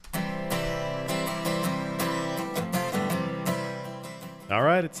All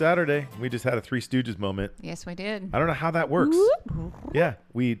right, it's Saturday. We just had a Three Stooges moment. Yes, we did. I don't know how that works. Yeah,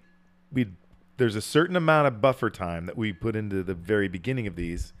 we there's a certain amount of buffer time that we put into the very beginning of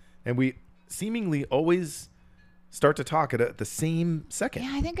these, and we seemingly always start to talk at the same second.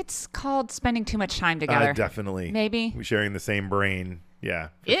 Yeah, I think it's called spending too much time together. Definitely. Maybe. We're sharing the same brain. Yeah.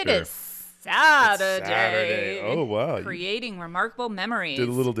 It sure. is Saturday. It's Saturday. Oh, wow. Creating remarkable memories. Did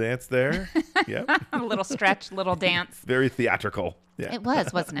a little dance there. Yeah. A little stretch, little dance. Very theatrical. Yeah. It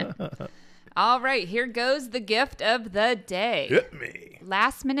was, wasn't it? All right, here goes the gift of the day. Hit me.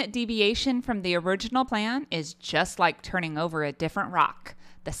 Last minute deviation from the original plan is just like turning over a different rock.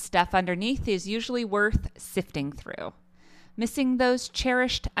 The stuff underneath is usually worth sifting through. Missing those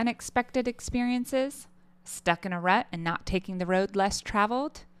cherished unexpected experiences? Stuck in a rut and not taking the road less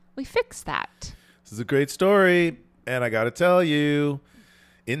traveled? We fix that. This is a great story, and I got to tell you,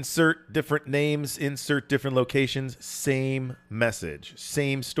 insert different names, insert different locations, same message,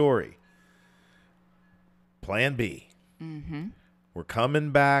 same story. Plan B. Mm-hmm. We're coming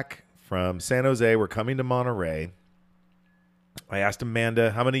back from San Jose. We're coming to Monterey. I asked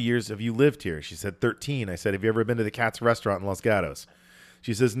Amanda, how many years have you lived here? She said 13. I said, have you ever been to the Katz restaurant in Los Gatos?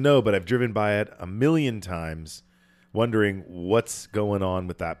 She says, no, but I've driven by it a million times wondering what's going on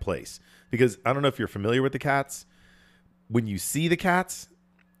with that place. Because I don't know if you're familiar with the Katz. When you see the Katz,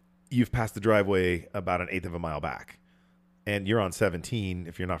 you've passed the driveway about an eighth of a mile back. And you're on 17.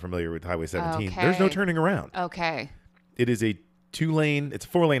 If you're not familiar with Highway 17, Okay. There's no turning around. Okay. It is a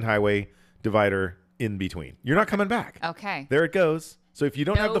 4-lane highway divider in between. You're not coming back. Okay. There it goes. So if you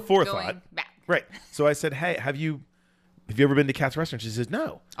don't have the forethought, going back. right. So I said, hey, have you ever been to Katz Restaurant? She says,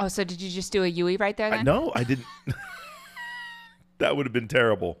 no. Oh, so did you just do a Yui right there then? No, I didn't. That would have been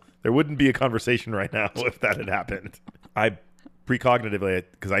terrible. There wouldn't be a conversation right now if that had happened. I precognitively,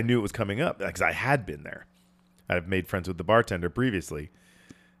 because I knew it was coming up, because I had been there. I've made friends with the bartender previously.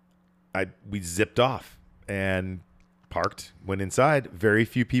 We zipped off and parked, went inside. Very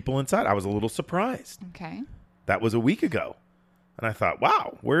few people inside. I was a little surprised. Okay. That was a week ago. And I thought,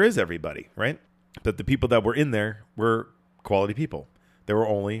 wow, where is everybody, right? But the people that were in there were quality people. There were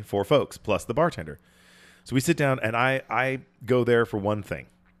only 4 folks, plus the bartender. So we sit down, and I go there for one thing.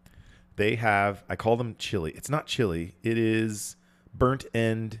 They have, I call them chili. It's not chili. It is burnt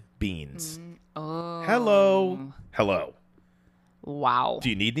end beans. Oh. Hello. Wow. Do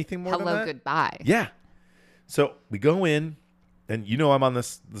you need anything more than Hello, that? goodbye. Yeah. So we go in, and you know I'm on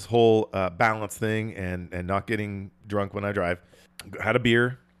this whole balance thing and not getting drunk when I drive. Had a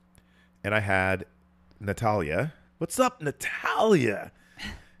beer, and I had Natalia. What's up, Natalia?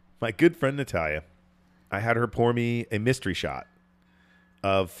 My good friend Natalia. I had her pour me a mystery shot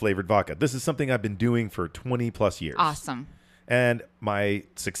of flavored vodka. This is something I've been doing for 20 plus years. Awesome. And my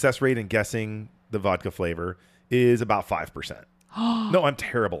success rate in guessing the vodka flavor is about 5%. No, I'm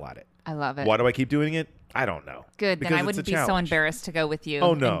terrible at it. I love it. Why do I keep doing it? I don't know. Good. Then Because I it's wouldn't a be so challenge. embarrassed to go with you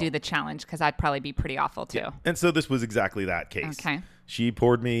Oh, no. and do the challenge because I'd probably be pretty awful too. And so this was exactly that case. Okay. She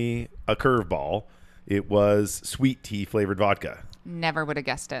poured me a curveball. It was sweet tea flavored vodka. Never would have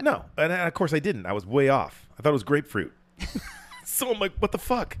guessed it. No. And of course I didn't. I was way off. I thought it was grapefruit. So I'm like, what the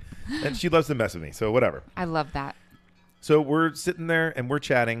fuck? And she loves to mess with me. So whatever. I love that. So we're sitting there and we're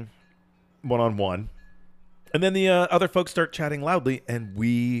chatting one-on-one. And then the other folks start chatting loudly, and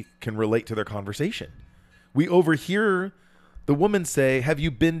we can relate to their conversation. We overhear the woman say, have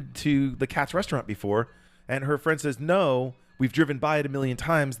you been to the Katz restaurant before? And her friend says, no, we've driven by it a million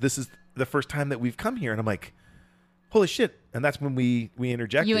times. This is the first time that we've come here. And I'm like, holy shit. And that's when we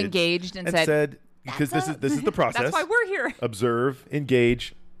interjected. You engaged and said, because this is the process. That's why we're here. Observe,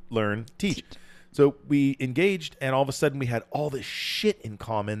 engage, learn, teach. So we engaged, and all of a sudden we had all this shit in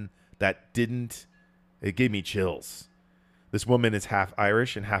common that didn't. It gave me chills. This woman is half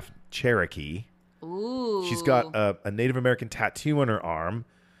Irish and half Cherokee. Ooh. She's got a Native American tattoo on her arm,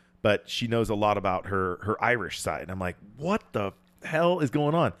 but she knows a lot about her Irish side. And I'm like, what the hell is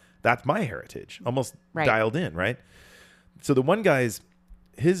going on? That's my heritage. Almost dialed in, right? So the one guy's,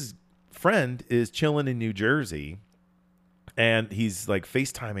 his friend is chilling in New Jersey, and he's like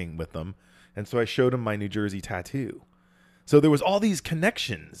FaceTiming with them. And so I showed him my New Jersey tattoo. So there was all these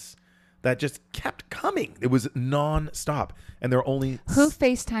connections that just kept coming. It was nonstop. And there are only... Who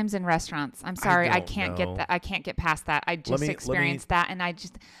FaceTimes in restaurants? I'm sorry. I don't can't know. get that. I can't get past that. I just me- experienced that, and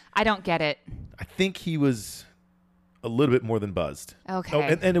I don't get it. I think he was a little bit more than buzzed. Okay. Oh,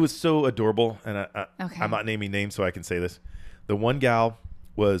 and it was so adorable. And Okay. I'm not naming names so I can say this. The one gal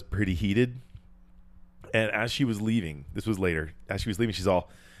was pretty heated. And as she was leaving, this was later, as she was leaving, she's all,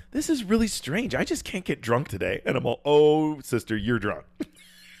 this is really strange. I just can't get drunk today. And I'm all, oh, sister, you're drunk.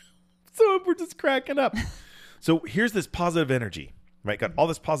 So we're just cracking up. So here's this positive energy. right? Got all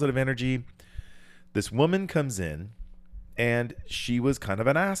this positive energy. This woman comes in, and she was kind of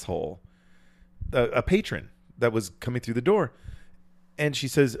an asshole, a patron that was coming through the door. And she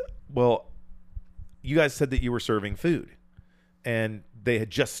says, well, you guys said that you were serving food, and they had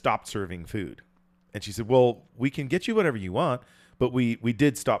just stopped serving food. And she said, well, we can get you whatever you want, but we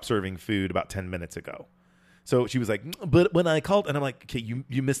did stop serving food about 10 minutes ago. So she was like, but when I called, and I'm like, okay,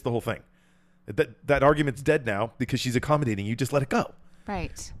 you missed the whole thing. That argument's dead now because she's accommodating you. Just let it go.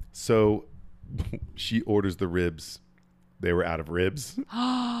 Right. So she orders the ribs. They were out of ribs.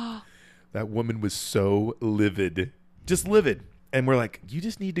 That woman was so livid, just livid. And we're like, you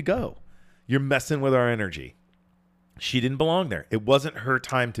just need to go. You're messing with our energy. She didn't belong there. It wasn't her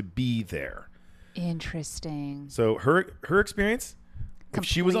time to be there. Interesting. So her experience, if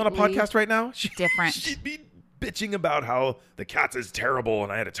she was on a podcast right now, different. She'd be bitching about how the Cats is terrible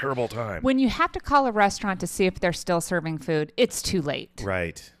and I had a terrible time. When you have to call a restaurant to see if they're still serving food, it's too late.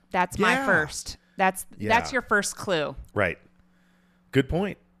 Right. That's my first. That's your first clue. Right. Good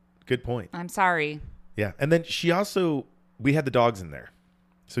point. Good point. I'm sorry. Yeah. And then we had the dogs in there.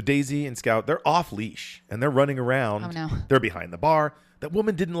 So Daisy and Scout, they're off leash and they're running around. Oh, no. They're behind the bar. That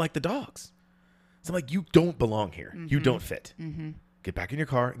woman didn't like the dogs. So I'm like, you don't belong here. Mm-hmm. You don't fit. Mm-hmm. Get back in your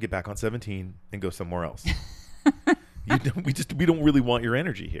car and get back on 17 and go somewhere else. We don't really want your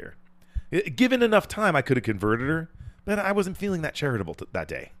energy here. Given enough time, I could have converted her, but I wasn't feeling that charitable that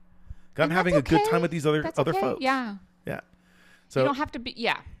day. I'm having a good time with these other folks. Yeah. Yeah. So you don't have to be.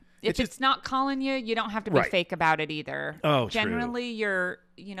 Yeah. If it's not calling you, you don't have to be fake about it either. Oh, generally,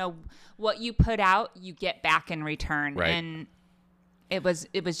 what you put out, you get back in return. Right. And it was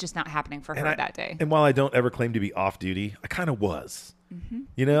just not happening for her that day. And while I don't ever claim to be off duty, I kind of was.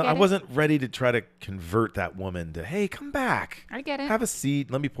 Mm-hmm. I wasn't ready to try to convert that woman to, hey, come back. I get it. Have a seat.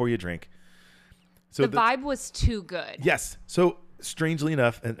 Let me pour you a drink. So the vibe was too good. Yes. So strangely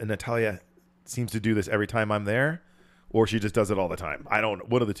enough, and Natalia seems to do this every time I'm there, or she just does it all the time. I don't know.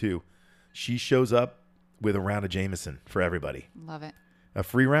 One of the two. She shows up with a round of Jameson for everybody. Love it. A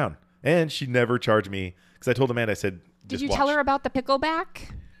free round. And she never charged me, because I told Amanda, I said, did you tell her about the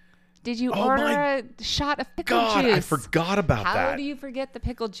pickleback? Did you order a shot of pickle juice? I forgot about that. How do you forget the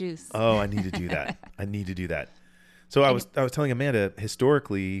pickle juice? Oh, I need to do that. So I was telling Amanda,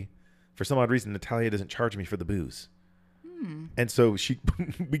 historically, for some odd reason, Natalia doesn't charge me for the booze. And so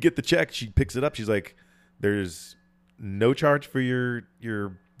we get the check. She picks it up. She's like, there's no charge for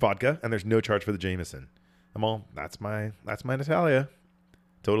your vodka, and there's no charge for the Jameson. I'm all, that's my Natalia.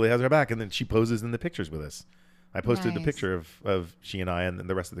 Totally has her back. And then she poses in the pictures with us. I posted the picture of she and I and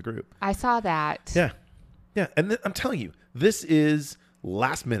the rest of the group. I saw that. Yeah. Yeah. And I'm telling you, this is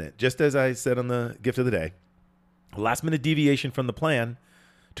last minute. Just as I said on the gift of the day, last minute deviation from the plan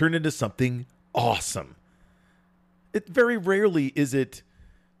turned into something awesome. It very rarely is it,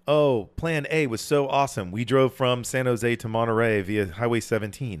 plan A was so awesome. We drove from San Jose to Monterey via Highway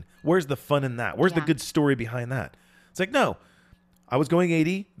 17. Where's the fun in that? Where's the good story behind that? It's like, no, I was going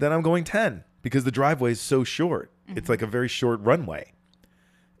 80, then I'm going 10. Because the driveway is so short. Mm-hmm. It's like a very short runway.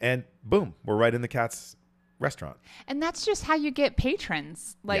 And boom, we're right in the Cats restaurant. And that's just how you get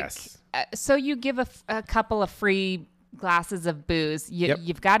patrons. Yes. So you give a couple of free glasses of booze.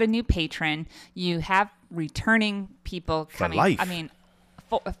 You've got a new patron. You have returning people coming. For life. I mean,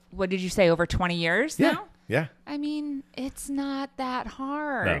 what did you say, over 20 years now? Yeah. I mean, it's not that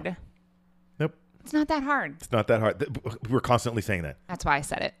hard. No. Nope. It's not that hard. It's not that hard. We're constantly saying that. That's why I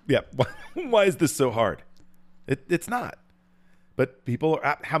said it. Yeah. Why is this so hard? It's not. But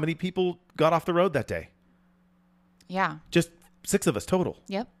how many people got off the road that day? Yeah. Just 6 of us total.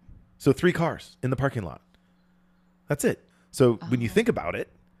 Yep. So 3 cars in the parking lot. That's it. So when you think about it,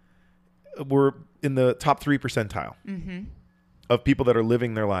 we're in the top 3 percentile of people that are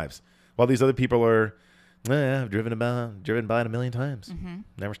living their lives. While these other people are, I've driven by it a million times.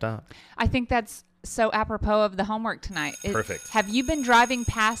 Never stop. I think that's so apropos of the homework tonight. Perfect. Have you been driving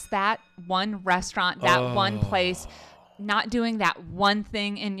past that one restaurant, that one place, not doing that one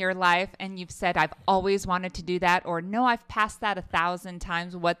thing in your life, and you've said, I've always wanted to do that, or no, I've passed that 1,000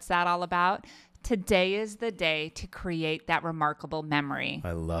 times. What's that all about? Today is the day to create that remarkable memory.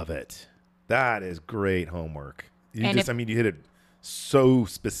 I love it. That is great homework. You and hit it so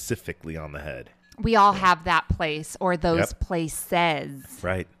specifically on the head. We all have that place or those places.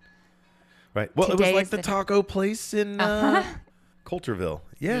 Right. Well, today it was like the taco place in Coulterville.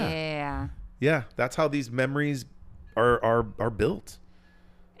 Yeah. Yeah. That's how these memories are built.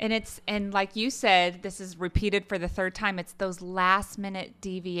 And like you said, this is repeated for the 3rd time. It's those last minute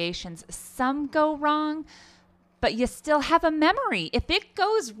deviations. Some go wrong, but you still have a memory. If it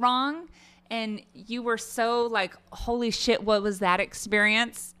goes wrong and you were so like, holy shit, what was that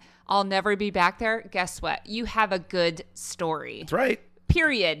experience? I'll never be back there. Guess what? You have a good story. That's right.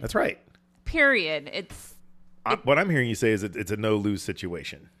 Period. That's right. Period. What I'm hearing you say is it's a no-lose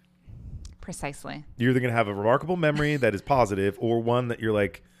situation. Precisely. You're either going to have a remarkable memory that is positive or one that you're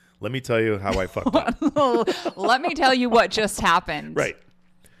like, let me tell you how I fucked up. Let me tell you what just happened. Right.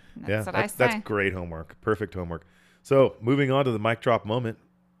 That's what I say. That's great homework. Perfect homework. So moving on to the mic drop moment.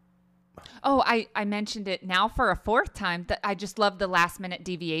 Oh, I mentioned it now for a fourth time that I just love the last minute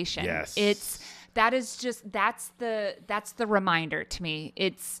deviation. Yes. That's the reminder to me.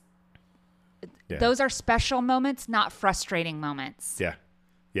 Those are special moments, not frustrating moments. Yeah.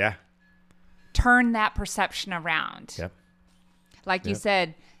 Yeah. Turn that perception around. Yep. Like you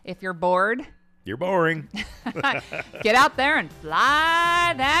said, if you're bored, you're boring. Get out there and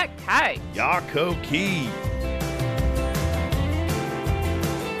fly that kite. Yako Key.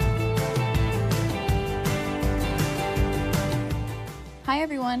 Hi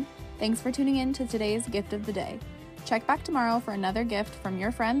everyone. Thanks for tuning in to today's Gift of the Day. Check back tomorrow for another gift from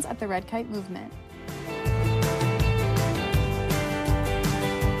your friends at the Red Kite Movement.